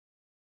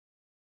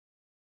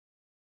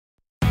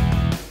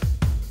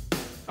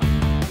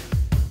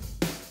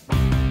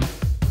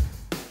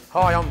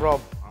Hi, I'm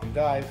Rob. I'm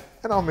Dave.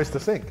 And I'm Mr.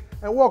 Sink.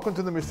 And welcome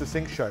to the Mr.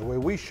 Sink Show, where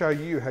we show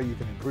you how you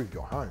can improve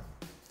your home.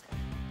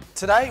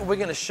 Today we're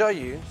going to show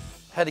you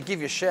how to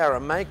give your shower a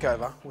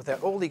makeover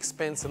without all the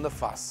expense and the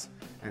fuss.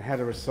 And how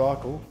to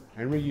recycle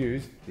and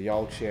reuse the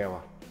old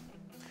shower.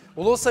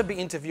 We'll also be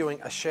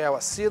interviewing a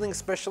shower sealing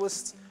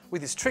specialist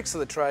with his tricks of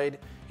the trade,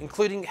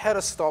 including how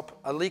to stop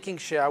a leaking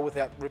shower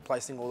without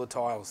replacing all the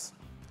tiles.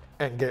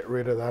 And get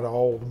rid of that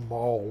old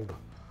mould.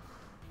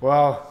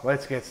 Well,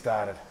 let's get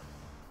started.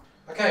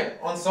 Okay,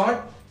 on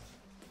site,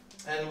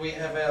 and we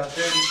have our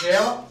dirty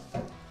shower.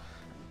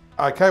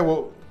 Okay,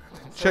 well,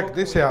 check what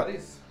this can we out. do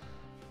with this?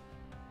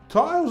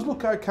 Tiles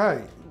look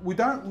okay. We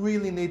don't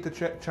really need to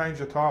change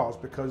the tiles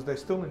because they're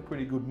still in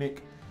pretty good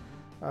nick.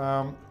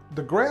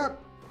 The grout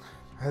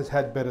has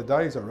had better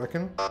days, I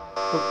reckon.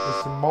 Look,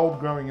 there's some mould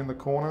growing in the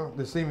corner.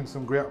 There's even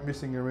some grout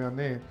missing around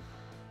there.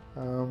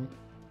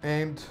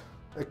 And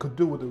it could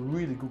do with a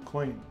really good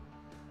clean.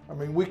 I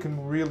mean, we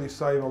can really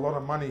save a lot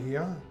of money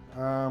here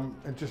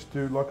and just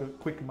do like a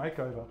quick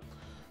makeover.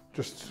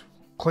 Just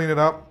clean it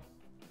up,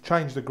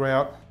 change the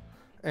grout,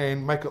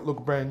 and make it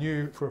look brand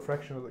new for a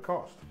fraction of the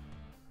cost.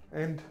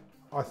 And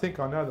I think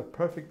I know the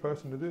perfect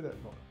person to do that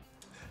for.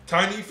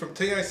 Tony from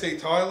TAC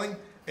Tiling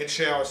and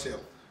Shower Seal.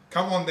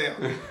 Come on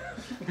down.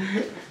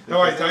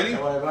 How are you, Tony?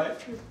 How are you,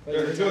 mate?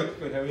 Very good.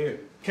 Good, how are you?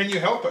 Can you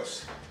help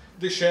us?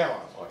 This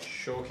shower. I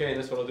sure can,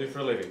 that's what I do for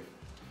a living.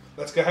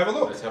 Let's go have a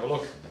look. Let's have a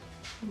look.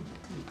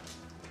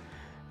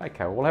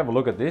 Okay, we'll have a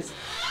look at this.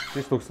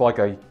 This looks like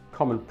a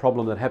common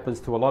problem that happens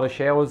to a lot of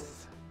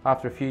showers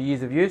after a few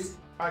years of use.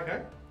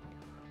 Okay.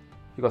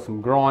 You've got some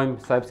grime,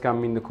 soap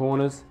scum in the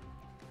corners,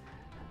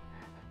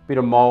 bit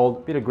of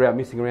mould, bit of grout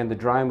missing around the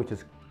drain, which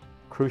is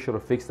crucial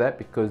to fix that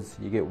because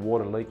you get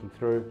water leaking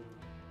through,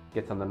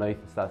 gets underneath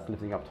and starts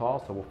lifting up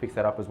tiles, so we'll fix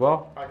that up as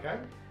well. Okay.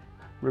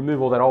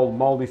 Remove all that old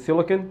mouldy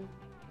silicone.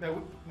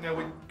 Now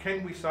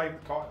can we save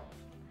the tiles?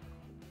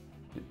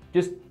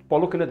 Just by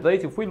looking at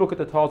these, if we look at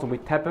the tiles and we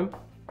tap them,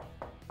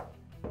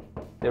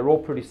 they're all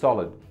pretty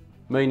solid,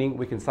 meaning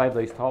we can save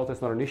these tiles,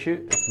 that's not an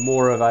issue. It's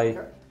more of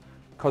a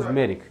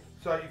cosmetic.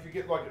 So if you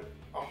get like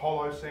a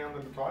hollow sound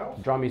in the tiles?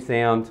 Drummy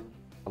sound,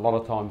 a lot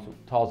of times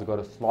tiles have got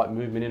a slight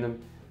movement in them.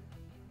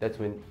 That's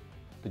when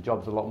the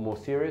job's a lot more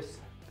serious.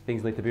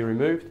 Things need to be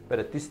removed, but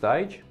at this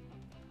stage,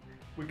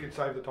 we can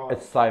save the tiles?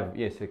 it's saved,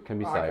 yes, it can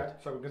be saved. Okay,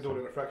 so we can do it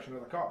at a fraction of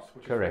the cost,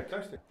 which Correct. is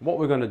fantastic. What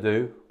we're going to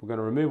do, we're going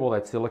to remove all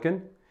that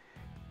silicone.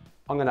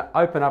 I'm going to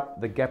open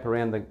up the gap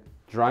around the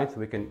drain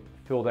so we can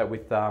fill that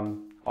with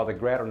either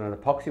grout or an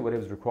epoxy,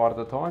 whatever's required at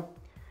the time.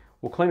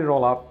 We'll clean it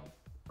all up,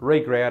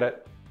 re-grout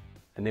it,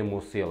 and then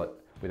we'll seal it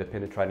with a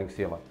penetrating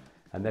sealer.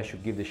 And that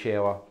should give the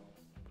shower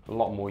a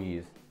lot more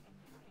years.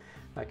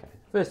 Okay,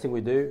 first thing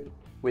we do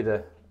with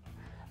a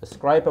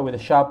scraper with a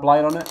sharp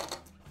blade on it,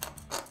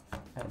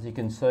 as you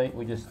can see,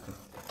 we just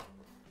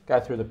go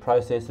through the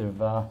process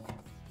of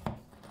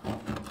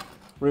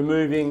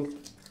removing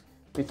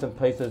bits and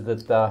pieces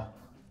that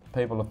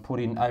people have put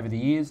in over the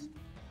years.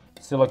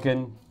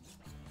 Silicone,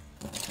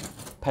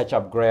 patch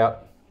up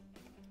grout,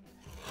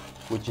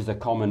 which is a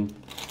common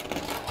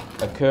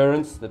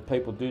occurrence that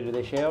people do to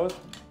their showers.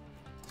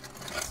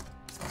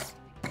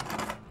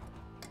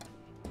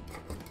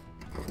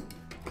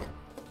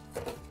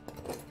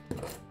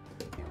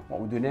 What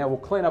we'll do now, we'll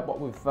clean up what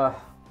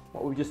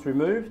we've just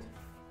removed.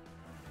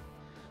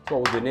 So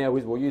what we'll do now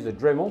is we'll use a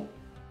Dremel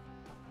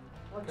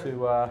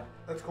to...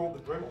 That's called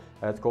the Dremel.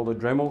 It's called a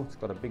Dremel. It's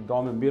got a big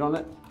diamond bit on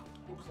it.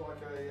 Looks like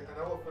an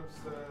elephant's...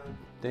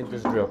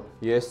 Dentist drill,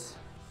 yes.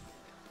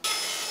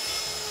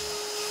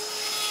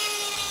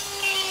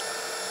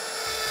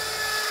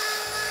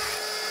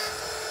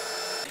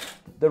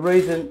 The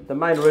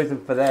main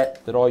reason for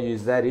that I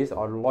use that is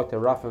I like to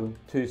roughen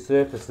two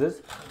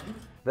surfaces.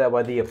 That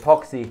way the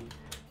epoxy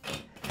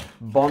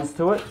bonds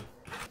to it,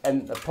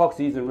 and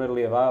epoxy isn't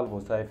readily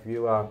available. So if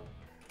you are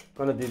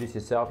going to do this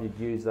yourself, you'd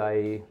use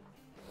a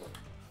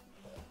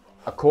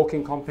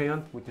caulking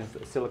compound, which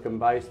is silicone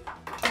based.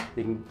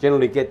 You can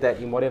generally get that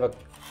in whatever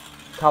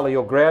colour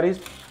your grout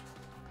is,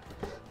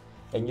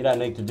 and you don't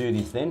need to do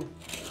this then.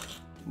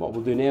 What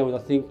we'll do now is I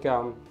think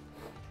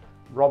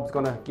Rob's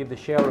going to give the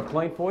shower a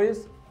clean for you.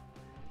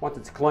 Once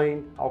it's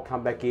clean, I'll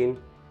come back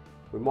in.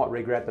 We might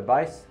re-grout the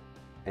base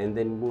and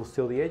then we'll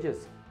seal the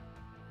edges.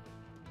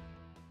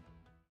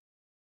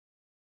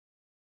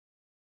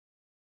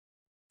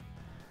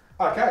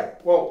 Okay,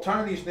 well,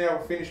 Tony's now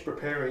finished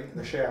preparing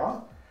the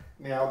shower.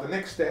 Now the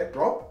next step,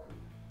 Rob,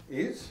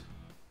 is...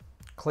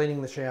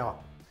 Cleaning the shower.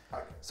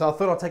 Okay. So I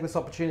thought I'd take this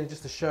opportunity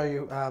just to show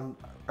you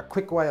a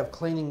quick way of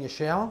cleaning your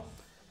shower,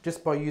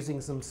 just by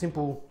using some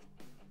simple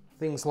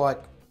things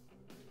like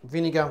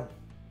vinegar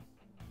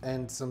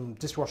and some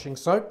dishwashing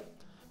soap.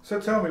 So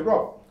tell me,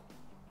 Rob,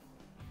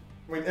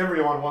 I mean,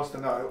 everyone wants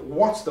to know,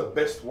 what's the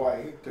best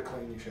way to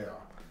clean your shower?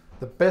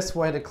 The best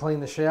way to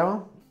clean the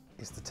shower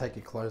is to take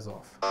your clothes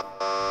off.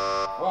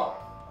 Oh,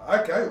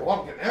 okay, well,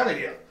 I'm getting out of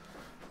here.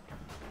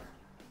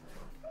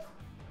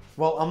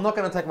 Well, I'm not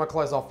going to take my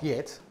clothes off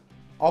yet.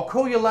 I'll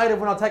call you later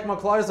when I take my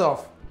clothes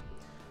off.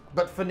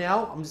 But for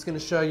now, I'm just going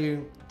to show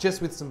you,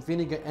 just with some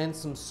vinegar and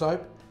some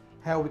soap,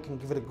 how we can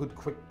give it a good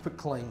quick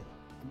clean.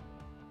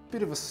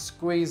 Bit of a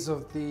squeeze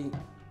of the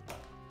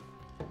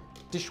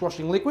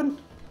dishwashing liquid.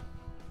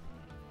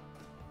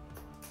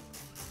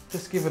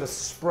 Just give it a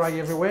spray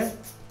everywhere.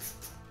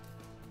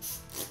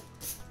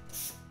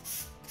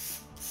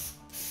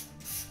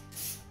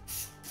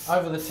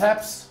 Over the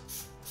taps.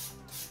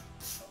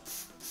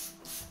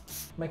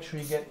 Make sure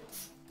you get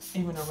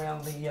even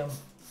around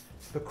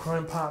the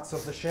chrome parts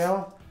of the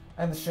shower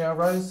and the shower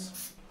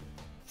rose.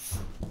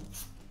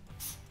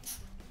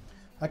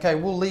 Okay,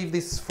 we'll leave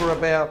this for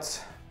about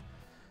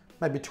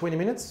maybe 20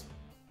 minutes.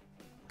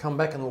 Come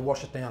back and we'll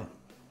wash it down.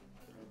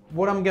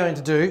 What I'm going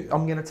to do,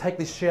 I'm going to take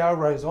this shower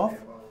rose off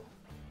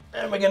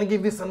and we're going to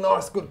give this a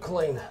nice good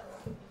clean.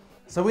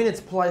 So in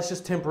its place,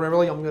 just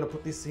temporarily, I'm going to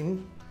put this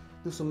in.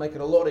 This will make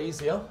it a lot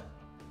easier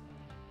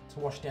to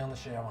wash down the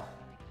shower.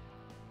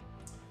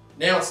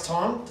 Now it's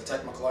time to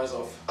take my clothes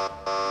off.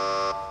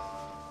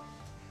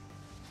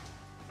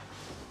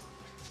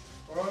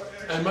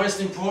 And most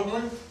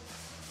importantly,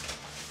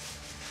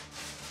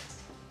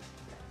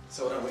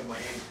 so I don't wet my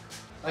hand.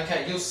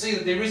 Okay, you'll see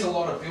that there is a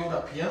lot of build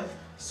up here.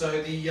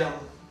 So the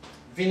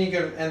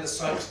vinegar and the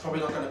soap is probably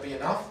not going to be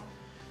enough.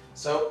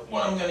 So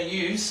what I'm going to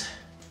use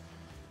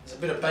is a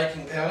bit of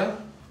baking powder,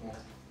 or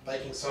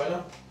baking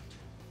soda,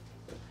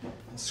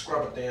 and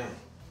scrub it down.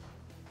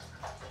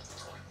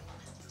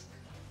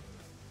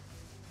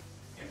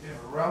 Get a bit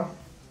of a rub.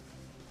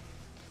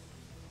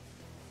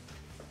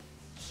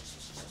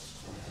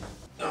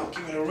 I'll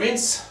give it a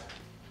rinse.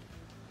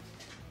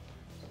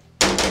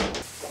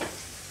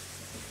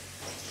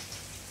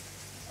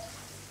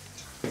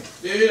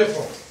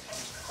 Beautiful.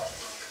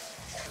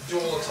 Do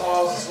all the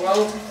tiles as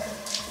well.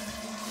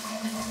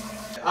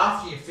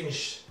 After you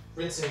finish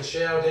rinsing the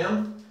shower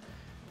down,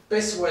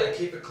 best way to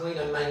keep it clean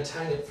and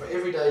maintain it for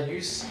everyday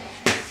use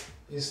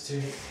is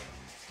to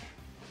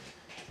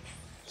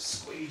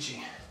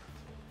squeegee.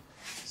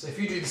 So if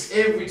you do this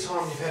every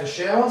time you've had a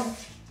shower,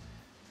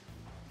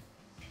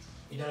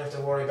 you don't have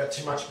to worry about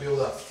too much build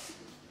up.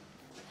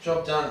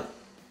 Job done.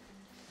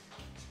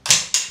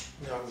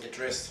 Now I can get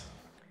dressed.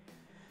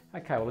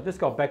 Okay, well I just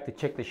got back to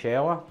check the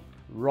shower.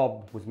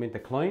 Rob was meant to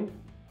clean,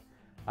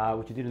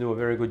 which he didn't do a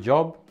very good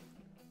job.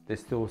 There's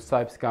still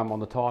soap scum on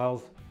the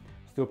tiles,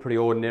 still pretty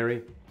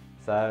ordinary.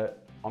 So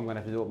I'm gonna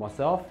have to do it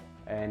myself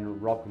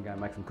and Rob can go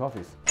and make some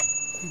coffees.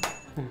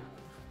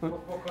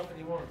 What coffee do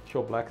you want?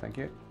 Short black, thank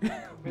you.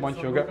 One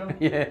sugar,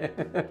 yeah,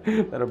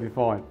 that'll be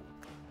fine.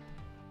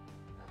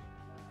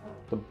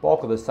 The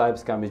bulk of the soap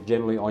scum is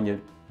generally on your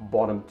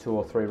bottom 2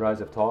 or 3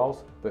 rows of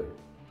tiles, but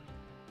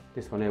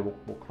this one here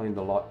will clean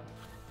the lot.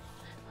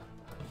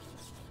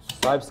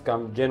 Soap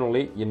scum,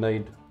 generally you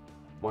need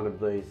one of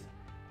these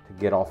to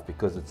get off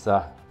because it's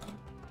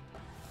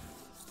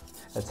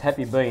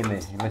happy being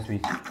there unless we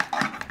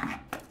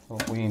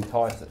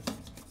entice it.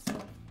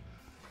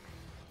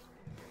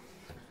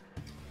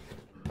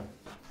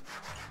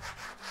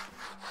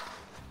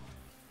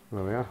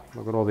 There we are.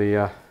 Look at all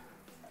the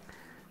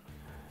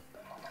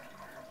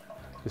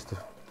just the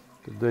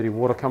dirty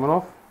water coming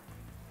off.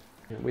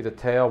 And with a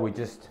towel, we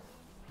just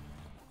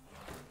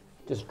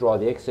dry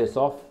the excess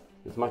off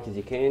as much as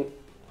you can.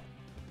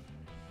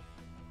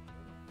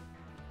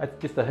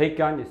 That's just a heat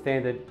gun, your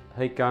standard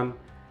heat gun.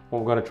 What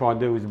we're going to try and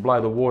do is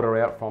blow the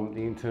water out from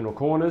the internal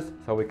corners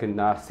so we can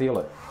seal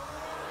it.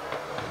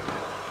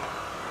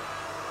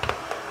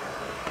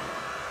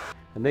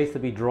 It needs to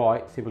be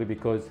dry simply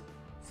because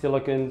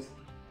silicones,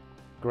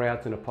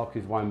 grouts and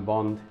epoxies won't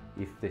bond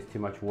if there's too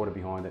much water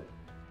behind it.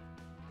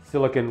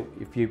 Silicone,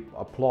 if you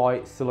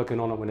apply silicone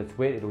on it when it's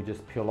wet, it'll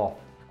just peel off.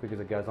 As quick as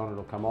it goes on,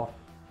 it'll come off.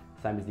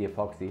 Same as the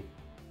epoxy.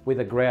 With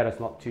a grout, it's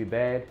not too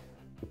bad.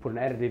 You put an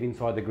additive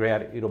inside the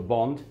grout, it'll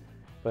bond,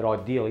 but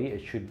ideally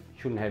it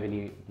shouldn't have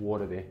any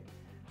water there.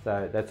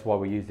 So that's why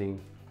we're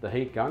using the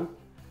heat gun.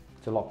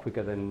 It's a lot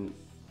quicker than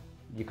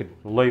you could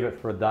leave it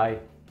for a day,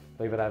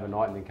 leave it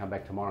overnight and then come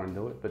back tomorrow and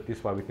do it. But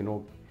this way we can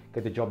all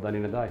get the job done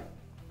in a day.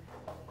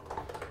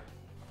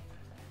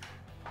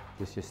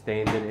 Just your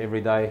standard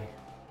everyday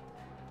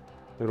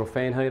little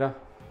fan heater.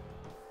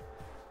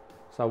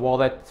 So while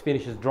that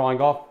finishes drying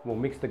off, we'll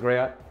mix the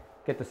grout,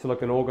 get the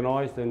silicone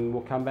organised and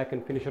we'll come back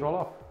and finish it all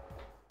off.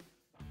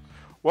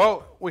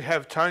 Well, we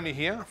have Tony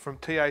here from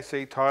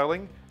TAC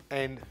Tiling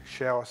and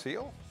Shower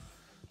Seal.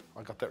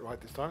 I got that right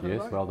this time,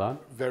 didn't I? Yes, well done.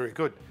 Very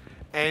good.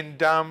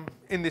 And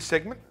in this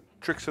segment,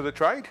 Tricks of the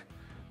Trade,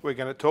 we're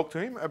going to talk to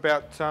him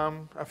about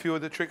a few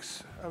of the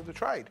tricks of the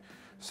trade.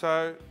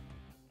 So,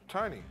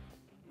 Tony,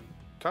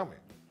 tell me,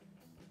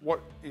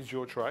 what is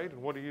your trade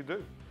and what do you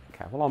do?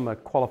 Okay, well I'm a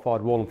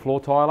qualified wall and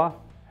floor tiler,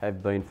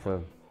 have been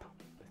for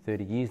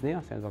 30 years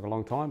now, sounds like a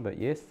long time, but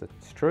yes,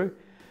 that's true.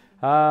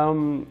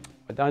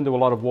 I don't do a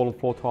lot of wall and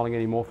floor tiling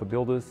anymore for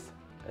builders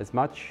as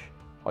much.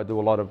 I do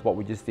a lot of what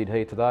we just did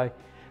here today,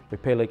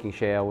 repair leaking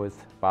showers,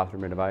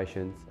 bathroom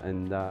renovations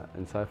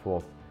and so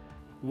forth.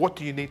 What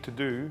do you need to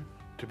do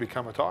to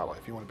become a tiler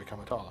if you want to become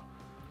a tiler?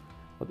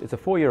 It's a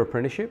 4-year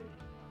apprenticeship,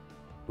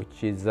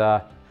 which is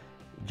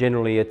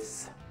generally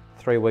it's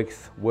 3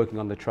 weeks working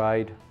on the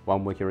trade,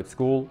 1 week you're at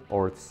school,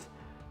 or it's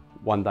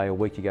 1 day a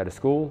week you go to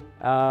school,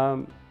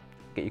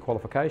 get your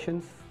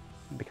qualifications,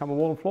 become a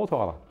wall and floor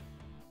tiler.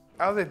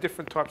 Are there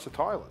different types of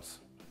tilers?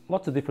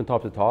 Lots of different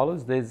types of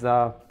tilers. There's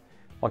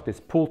there's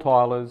pool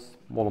tilers,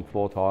 wall and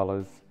floor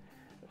tilers,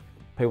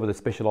 people that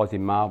specialise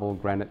in marble,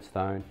 granite,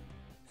 stone.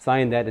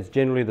 Saying that, it's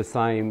generally the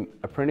same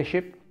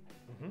apprenticeship.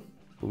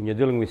 When you're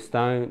dealing with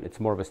stone, it's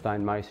more of a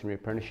stone masonry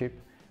apprenticeship,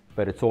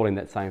 but it's all in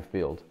that same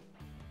field.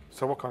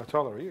 So what kind of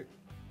tiler are you?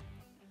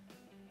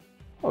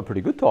 Oh, a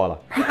pretty good tiler.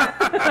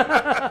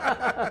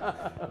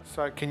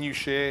 So can you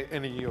share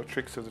any of your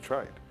tricks of the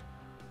trade?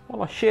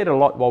 Well, I shared a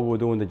lot while we were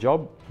doing the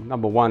job.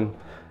 Number one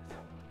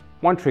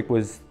trick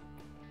was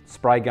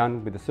spray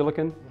gun with the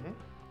silicone.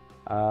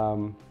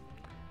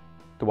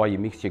 The way you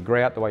mix your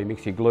grout, the way you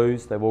mix your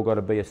glues, they've all got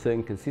to be a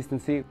certain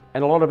consistency.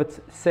 And a lot of it's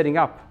setting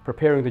up,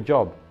 preparing the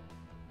job.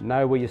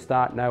 Know where you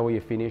start, know where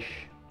you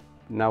finish,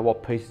 know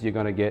what pieces you're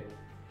going to get.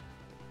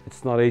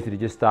 It's not easy to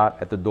just start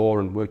at the door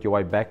and work your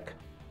way back,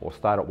 or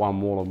start at one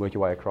wall and work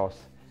your way across.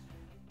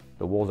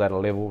 The wall's at a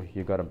level,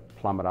 you've got to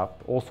plumb it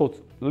up. All sorts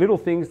of little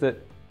things that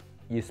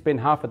you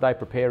spend half a day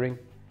preparing,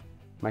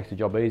 makes the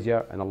job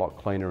easier and a lot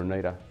cleaner and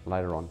neater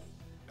later on.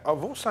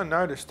 I've also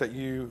noticed that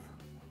you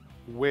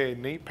wear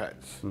knee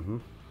pads.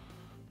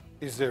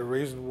 Is there a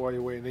reason why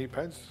you wear knee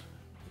pads?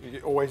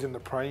 You're always in the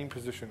praying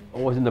position.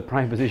 Always in the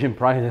praying position,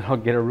 praying that I'll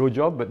get a real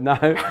job, but no.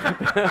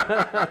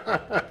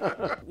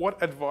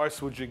 What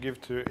advice would you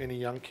give to any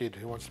young kid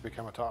who wants to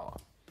become a tiler?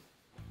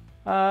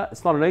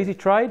 It's not an easy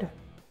trade,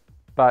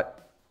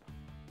 but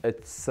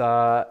it's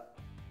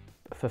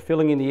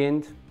fulfilling in the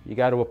end. You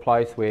go to a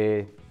place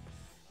where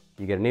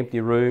you get an empty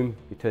room,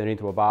 you turn it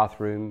into a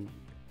bathroom.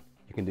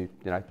 You can do,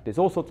 there's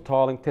all sorts of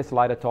tiling,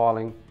 tessellator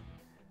tiling,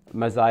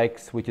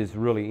 mosaics, which is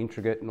really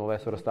intricate and all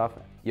that sort of stuff.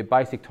 Your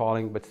basic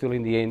tiling, but still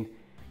in the end,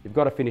 you've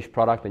got a finished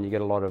product and you get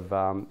a lot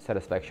of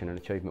satisfaction and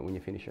achievement when you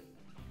finish it.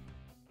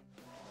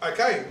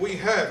 Okay, we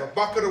have a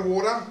bucket of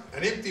water,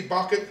 an empty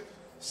bucket,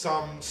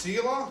 some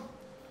sealer,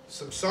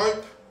 some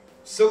soap,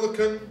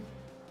 silicone,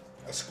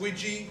 a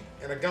squidgy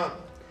and a gun.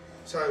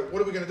 So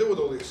what are we going to do with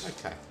all this?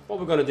 Okay, what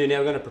we're going to do now,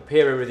 we're going to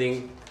prepare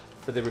everything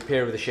for the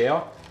repair of the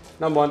shower.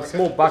 Number one,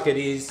 small bucket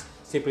is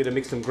simply to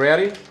mix some grout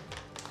in.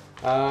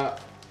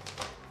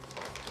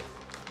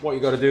 What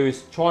you've got to do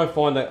is try and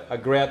find a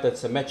grout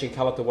that's a matching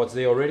colour to what's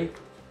there already.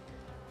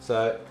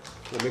 So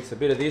we'll mix a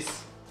bit of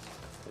this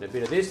and a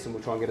bit of this, and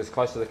we'll try and get as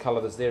close to the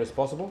colour that's there as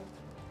possible.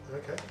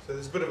 Okay, so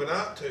there's a bit of an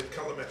art to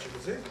colour matching,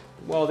 is there?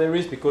 Well, there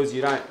is, because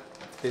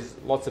there's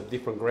lots of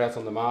different grouts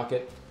on the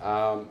market.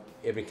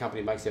 Every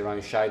company makes their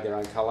own shade, their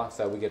own colour,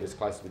 so we get as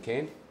close as we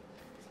can.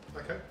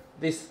 Okay.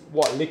 This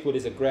white liquid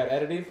is a grout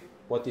additive.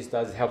 What this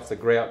does is helps the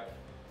grout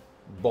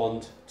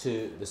bond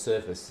to the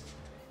surface.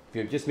 If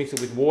you just mix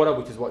it with water,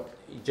 which is what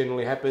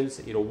generally happens,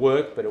 it'll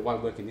work, but it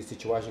won't work in this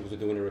situation because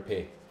we're doing a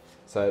repair.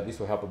 So this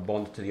will help it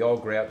bond to the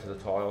old grout, to the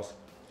tiles.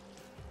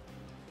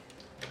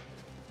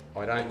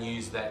 I don't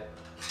use that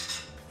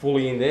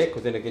fully in there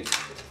because then it gets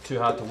too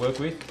hard to work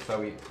with.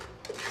 So we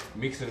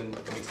mix it and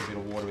mix a bit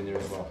of water in there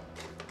as well.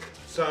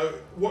 So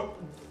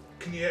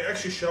can you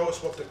actually show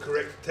us what the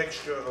correct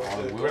texture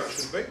of the grout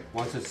should be?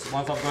 Once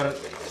I've got it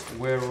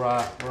where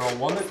I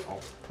want it, I'll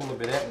pull a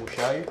bit out and we'll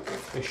show you.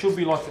 It should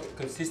be like the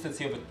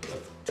consistency of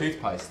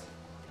toothpaste.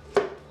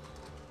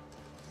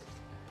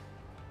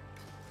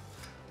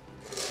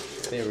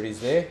 There it is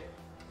there.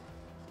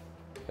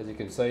 As you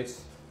can see,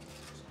 it's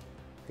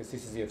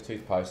consistency of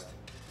toothpaste.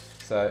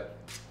 So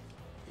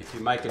if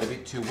you make it a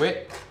bit too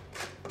wet,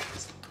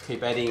 just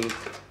keep adding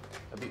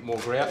a bit more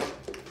grout.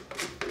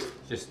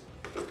 Just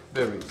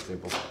very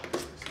simple.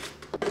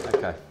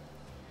 Okay.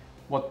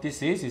 What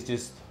this is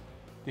just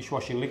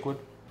dishwashing liquid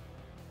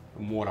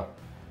and water.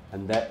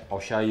 And that, I'll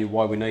show you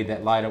why we need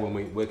that later when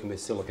we're working with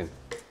silicone.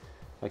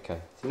 Okay,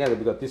 so now that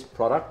we've got this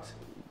product,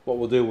 what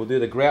we'll do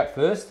the grout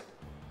first.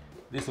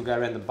 This will go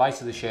around the base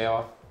of the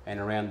shower and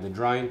around the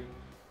drain,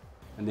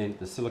 and then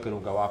the silicone will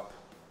go up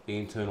the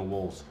internal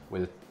walls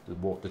where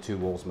the two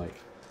walls meet.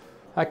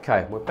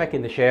 Okay, we're back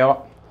in the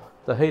shower.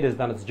 The heater's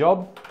done its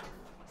job,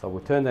 so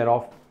we'll turn that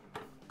off,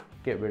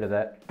 get rid of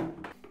that.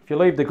 If you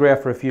leave the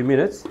grout for a few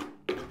minutes,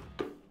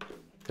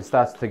 it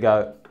starts to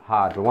go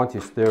hard, but once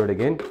you stir it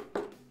again,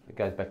 it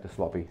goes back to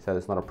sloppy, so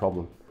that's not a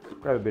problem.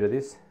 Grab a bit of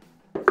this,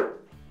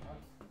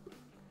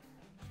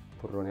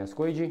 put it on our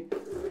squeegee.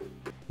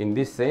 In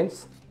this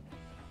sense,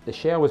 the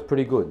shower was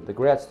pretty good. The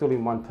grout's still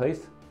in one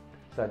piece,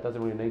 so it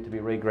doesn't really need to be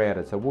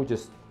re-grouted. So we'll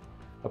just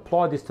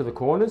apply this to the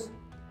corners.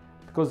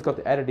 Because it's got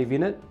the additive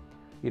in it,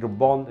 it'll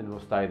bond and it'll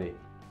stay there.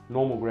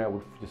 Normal grout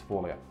would just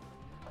fall out.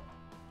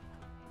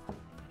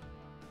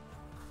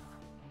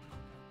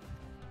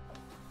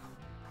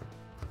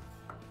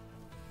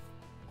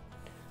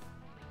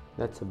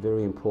 That's a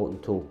very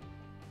important tool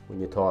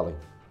when you're tiling.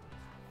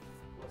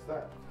 What's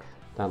that?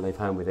 Don't leave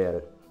home without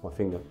it. My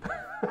finger.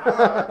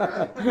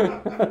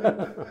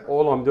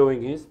 All I'm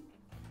doing is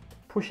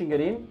pushing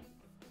it in,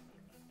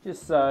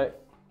 just so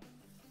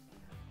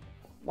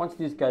once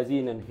this goes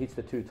in and hits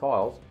the two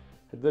tiles,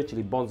 it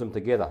virtually bonds them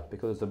together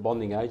because it's a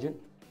bonding agent.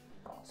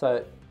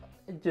 So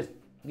it just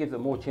gives it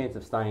more chance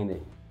of staying there.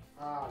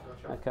 Ah,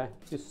 gotcha. Okay,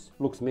 just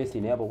looks messy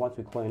now, but once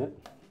we clean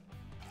it.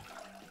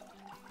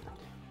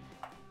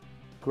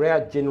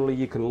 Grout generally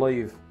you can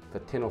leave for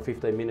 10 or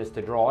 15 minutes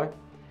to dry,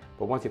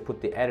 but once you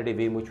put the additive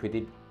in, which we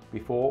did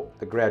before,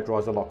 the grout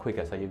dries a lot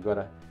quicker, so you've got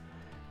to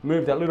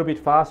move that a little bit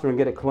faster and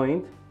get it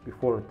cleaned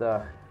before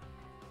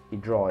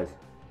it dries.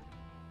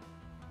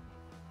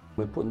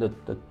 We're putting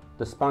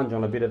the sponge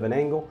on a bit of an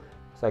angle,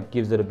 so it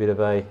gives it a bit of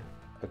a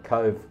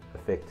cove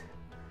effect.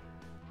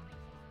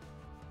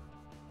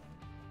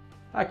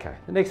 Okay,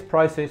 the next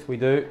process we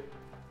do,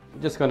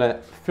 we're just going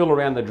to fill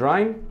around the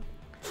drain.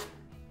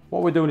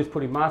 What we're doing is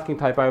putting masking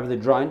tape over the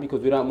drain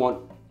because we don't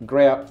want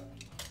grout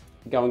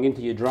going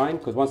into your drain,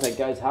 because once that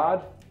goes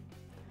hard,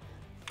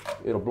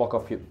 it'll block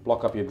up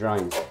your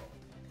drains.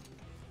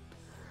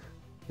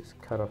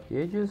 Just cut off the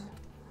edges.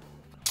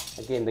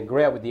 Again, the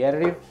grout with the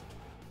additive.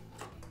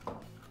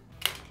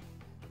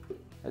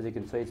 As you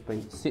can see, it's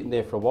been sitting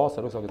there for a while, so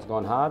it looks like it's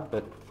gone hard,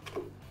 but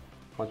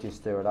once you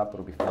stir it up,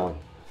 it'll be fine.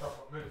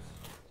 Chocolate mousse.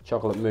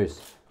 Chocolate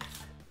mousse.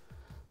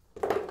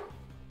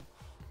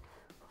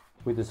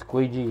 With the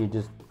squeegee, you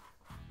just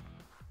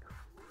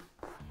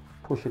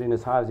push it in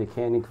as hard as you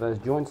can into those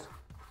joints.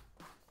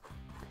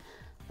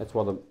 That's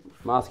why the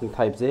masking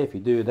tape's there. If you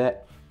do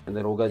that and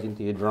that all goes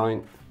into your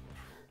drain,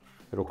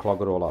 it'll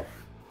clog it all up.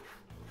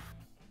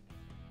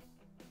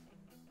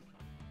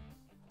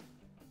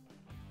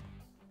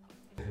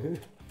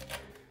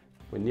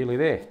 We're nearly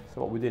there.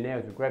 So what we do now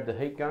is we grab the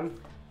heat gun,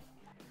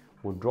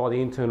 we'll dry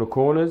the internal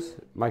corners,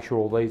 make sure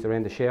all these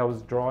around the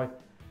showers dry,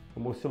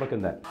 and we'll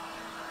silicone that.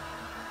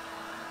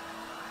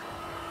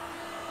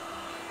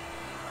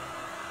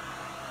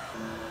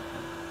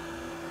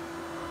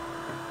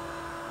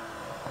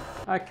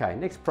 Okay,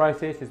 next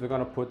process is we're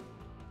going to put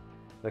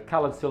the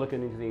coloured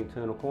silicone into the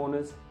internal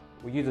corners.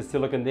 We use a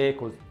silicone there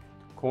because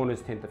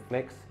corners tend to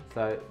flex,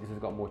 so this has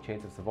got more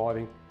chance of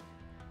surviving.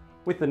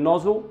 With the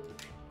nozzle,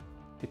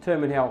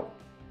 determine how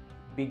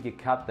big you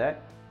cut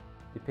that.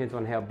 Depends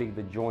on how big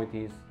the joint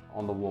is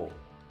on the wall.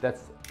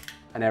 That's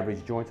an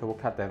average joint, so we'll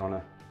cut that on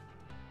an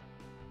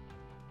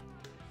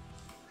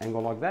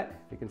angle like that.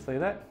 You can see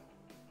that.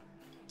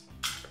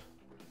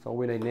 So all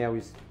we need now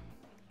is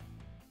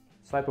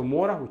soap and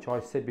water, which I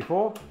said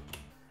before,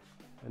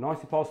 an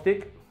isopol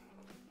stick,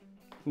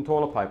 and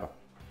toilet paper.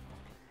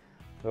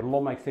 So it'll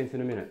all make sense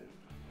in a minute.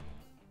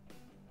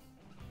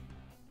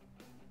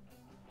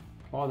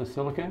 Apply the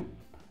silicone.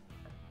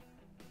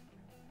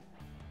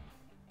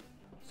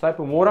 Soap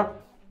and water,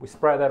 we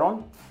spray that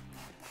on.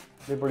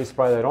 Liberally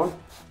spray that on.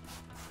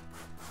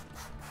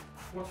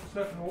 What's the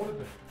soap and water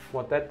do?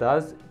 What that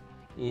does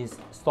is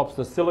stops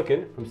the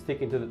silicone from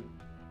sticking to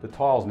the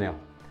tiles now.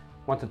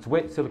 Once it's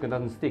wet, silicone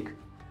doesn't stick.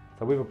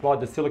 So we've applied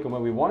the silicone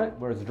where we want it,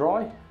 where it's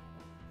dry.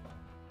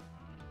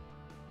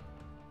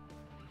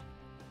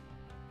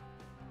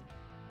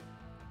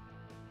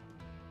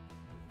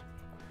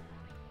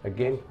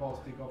 Again,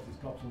 Plastic off the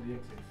stops all the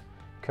excess.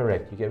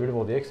 correct, you get rid of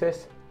all the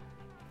excess.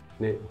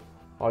 Now,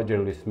 I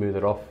generally smooth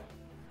it off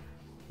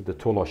with the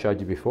tool I showed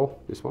you before,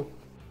 this one.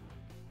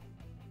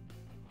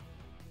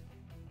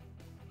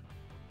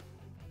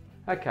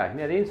 Okay,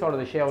 now the inside of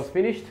the shower is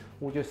finished.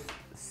 We'll just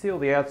seal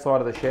the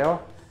outside of the shower.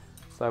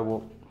 So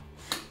we'll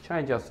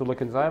change our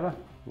silicones over.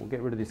 We'll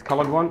get rid of this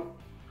coloured one.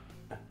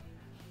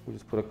 We'll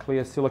just put a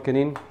clear silicone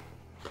in.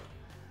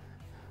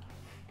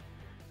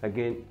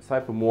 Again,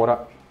 soap and water.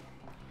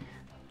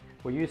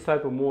 We use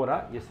soap and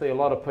water. You see a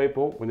lot of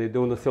people, when they're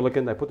doing the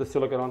silicone, they put the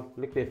silicone on,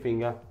 lick their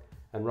finger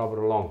and rub it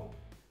along.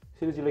 As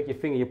soon as you lick your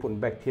finger, you're putting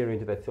bacteria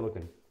into that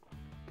silicone.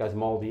 It goes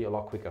mouldy a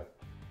lot quicker.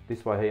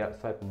 This way here,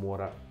 soap and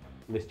water,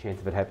 less chance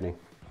of it happening.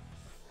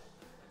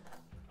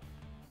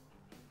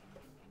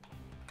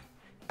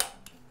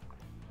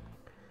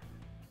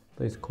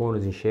 These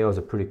corners in showers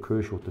are pretty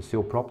crucial to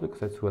seal properly because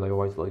that's where they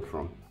always leak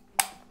from.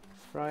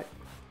 Right.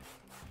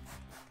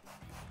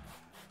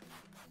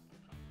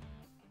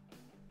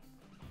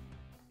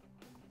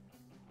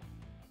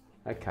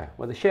 Okay,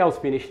 well the shower's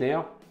finished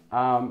now.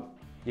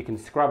 You can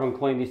scrub and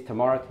clean this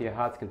tomorrow to your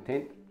heart's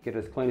content. Get it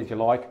as clean as you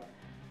like.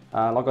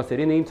 Like I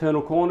said, in the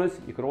internal corners,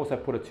 you could also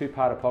put a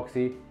two-part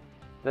epoxy.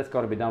 That's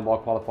got to be done by a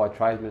qualified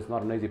tradesman. It's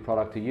not an easy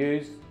product to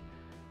use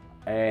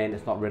and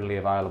it's not readily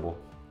available.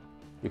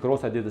 You could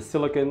also do the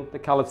silicone, the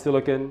coloured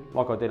silicone,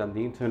 like I did on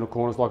the internal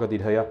corners, like I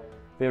did here.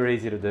 Very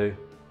easy to do.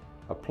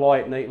 Apply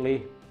it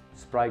neatly,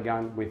 spray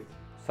gun with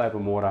soap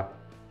and water.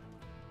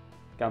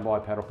 Go and buy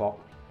a paddle pop,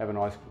 have an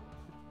ice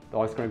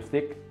cream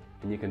stick,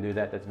 and you can do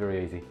that. That's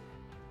very easy.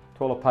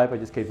 Toilet paper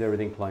just keeps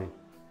everything clean.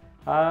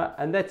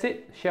 And that's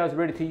it. Shower's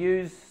ready to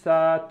use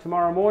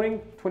tomorrow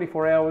morning,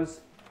 24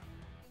 hours.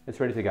 It's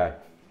ready to go.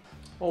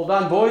 All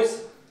done,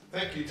 boys.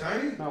 Thank you,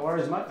 Tony. No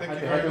worries, mate. Thank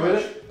Hope you you're very happy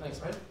much. with it.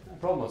 Thanks, mate. No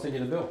problem, I'll send you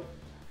the bill.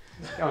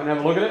 Go and have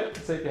a look at it,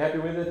 see if you're happy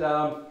with it.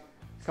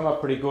 It's come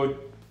up pretty good.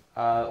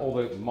 All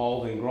the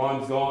mould and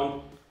grind's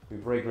gone.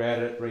 We've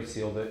re-grouted it,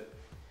 resealed it.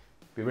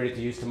 Be ready to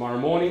use tomorrow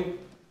morning.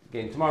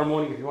 Again, tomorrow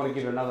morning, if you want to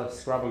give it another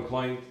scrub and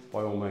clean,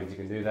 by all means, you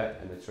can do that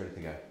and it's ready to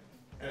go.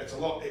 And it's a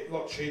lot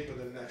cheaper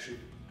than actually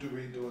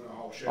doing a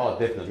whole shower. Oh,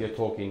 definitely. You're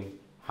talking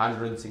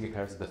hundreds in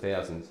comparison to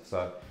thousands.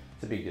 So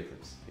it's a big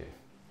difference. Yeah.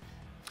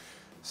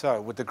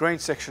 So with the green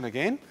section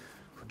again,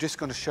 we're just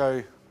going to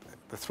show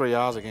the 3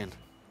 R's again.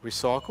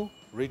 Recycle,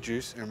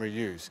 reduce and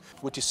reuse,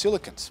 which is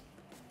silicons.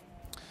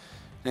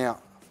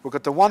 Now, we've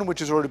got the one which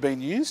has already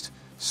been used.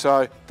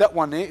 So that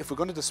one there, if we're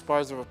going to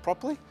dispose of it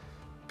properly,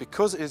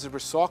 because it is a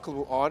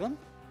recyclable item,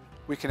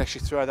 we can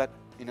actually throw that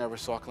in our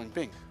recycling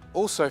bin.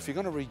 Also, if you're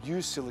going to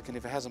reuse silicon,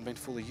 if it hasn't been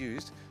fully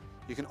used,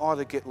 you can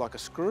either get like a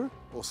screw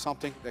or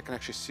something that can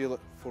actually seal it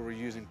for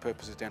reusing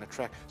purposes down a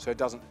track so it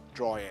doesn't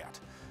dry out.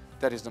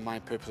 That is the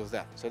main purpose of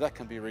that. So that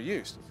can be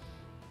reused.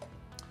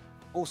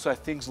 Also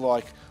things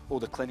like all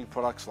the cleaning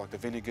products like the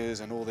vinegars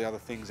and all the other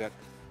things that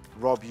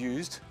Rob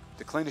used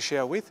to clean the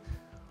shower with,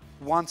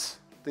 once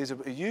these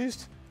are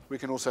used, we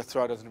can also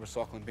throw it in the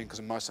recycling bin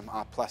because most of them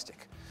are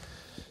plastic.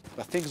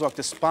 But things like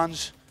the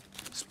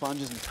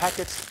sponges and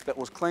packets that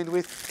was cleaned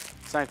with,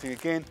 same thing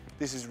again,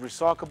 this is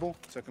recyclable,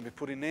 so it can be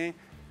put in there.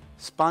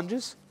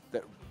 Sponges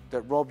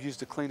that Rob used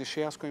to clean the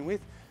shower screen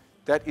with,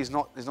 that is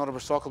not a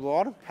recyclable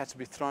item, has to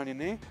be thrown in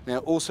there. Now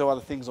also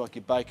other things like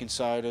your baking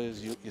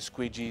sodas, your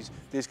squidgies,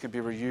 these can be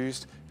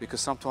reused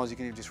because sometimes you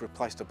can even just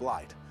replace the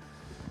blade.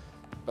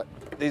 But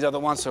these are the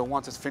ones, so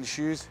once it's finished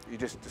use, you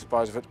just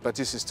dispose of it, but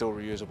this is still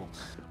reusable.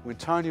 When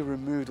Tony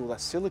removed all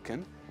that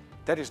silicon,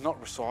 that is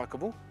not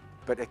recyclable,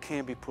 but it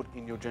can be put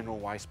in your general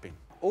waste bin.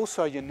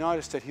 Also, you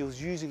notice that he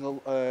was using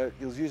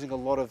a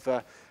lot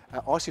of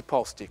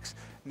icy-pole sticks.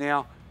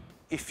 Now,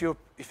 if you're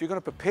going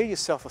to prepare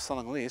yourself for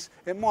something like this,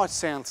 it might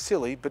sound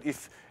silly, but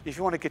if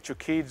you want to get your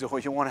kids or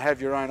you want to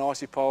have your own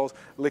icy poles,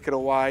 lick it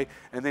away,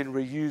 and then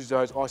reuse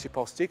those icy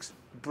pole sticks,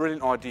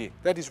 brilliant idea.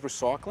 That is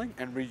recycling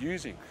and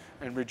reusing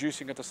and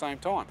reducing at the same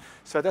time.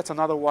 So that's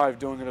another way of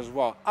doing it as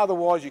well.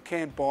 Otherwise, you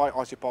can buy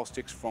icy pole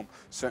sticks from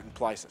certain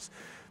places.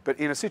 But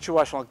in a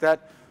situation like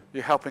that,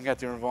 you're helping out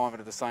the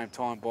environment at the same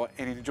time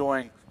and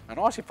enjoying an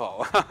icy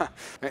pole.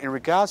 Now, in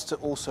regards to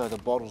also the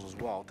bottles as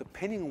well,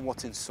 depending on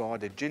what's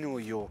inside, they're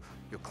generally your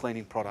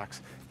cleaning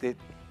products. They're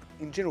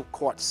in general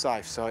quite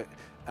safe. So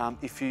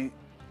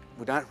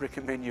we don't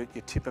recommend you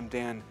tip them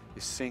down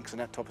your sinks and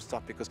that type of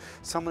stuff because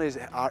some of these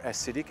are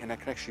acidic and they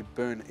can actually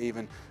burn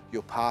even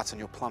your parts and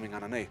your plumbing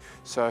underneath.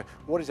 So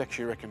what is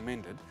actually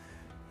recommended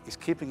is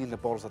keeping in the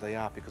bottles that they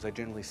are because they're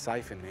generally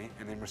safe in there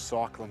and then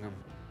recycling them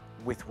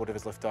with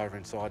whatever's left over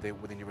inside there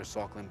within your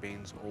recycling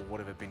bins or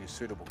whatever bin is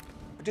suitable.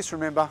 But just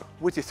remember,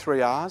 with your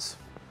 3 R's,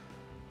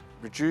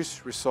 reduce,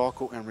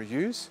 recycle and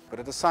reuse, but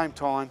at the same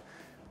time,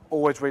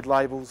 always read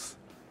labels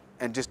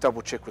and just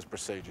double check with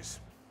procedures.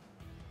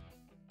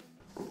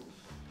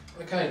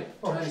 Okay,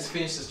 Tony's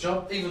finished his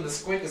job. Even the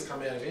squeak has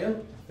come out of here.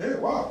 Yeah,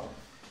 wow.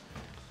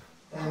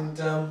 And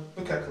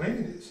Look how clean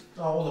it is.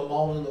 all the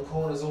mould in the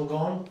corner's all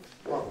gone.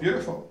 Oh,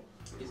 beautiful.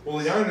 Well,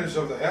 the owners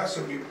of the house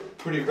will be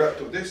pretty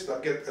wrapped with this. They'll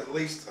get at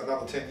least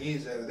another 10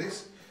 years out of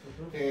this.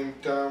 And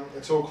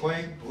it's all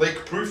clean,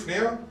 leak-proof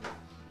now.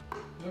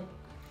 Yep.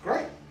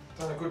 Great.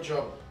 Done a good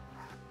job.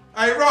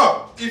 Hey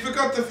Rob, you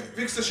forgot to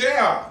fix the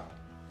shower.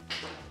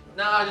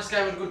 No, I just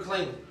gave it a good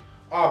clean.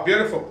 Oh,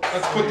 beautiful.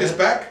 Let's put this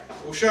back.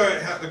 We'll show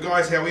the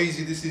guys how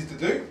easy this is to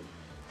do.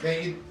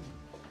 Now,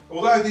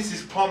 although this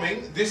is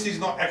plumbing, this is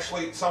not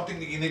actually something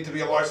that you need to be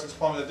a licensed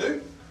plumber to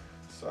do.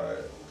 So,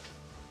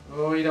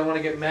 oh, you don't want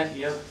to get mad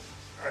here.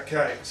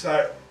 okay,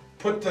 so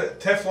put the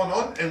Teflon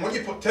on, and when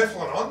you put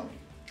Teflon on,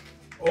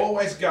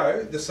 always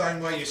go the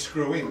same way you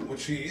screw in,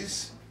 which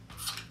is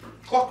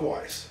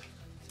clockwise.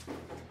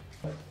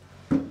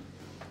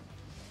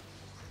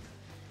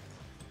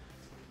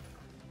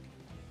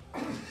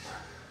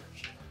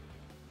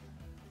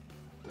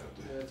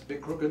 It's a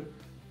bit crooked.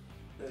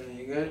 There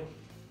you go.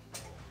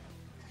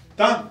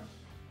 Done.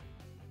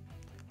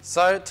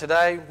 So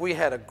today we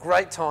had a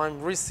great time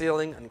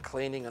resealing and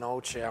cleaning an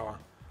old shower.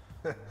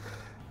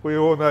 We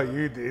all know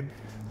you did.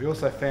 We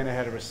also found out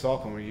how to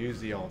recycle and reuse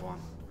the old one.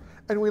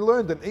 And we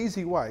learned an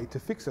easy way to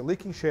fix a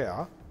leaking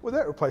shower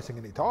without replacing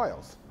any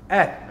tiles.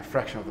 At a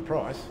fraction of the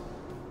price.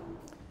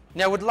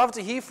 Now we'd love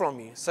to hear from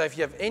you, so if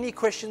you have any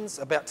questions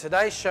about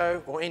today's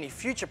show or any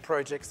future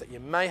projects that you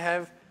may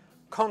have,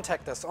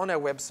 contact us on our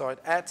website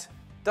at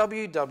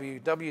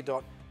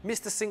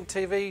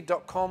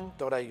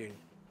www.mrsinktv.com.au.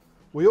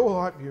 We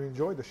all hope you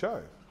enjoyed the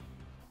show.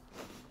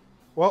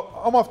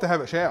 Well, I'm off to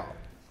have a shower.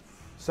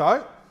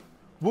 So,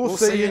 we'll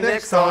see you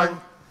next time.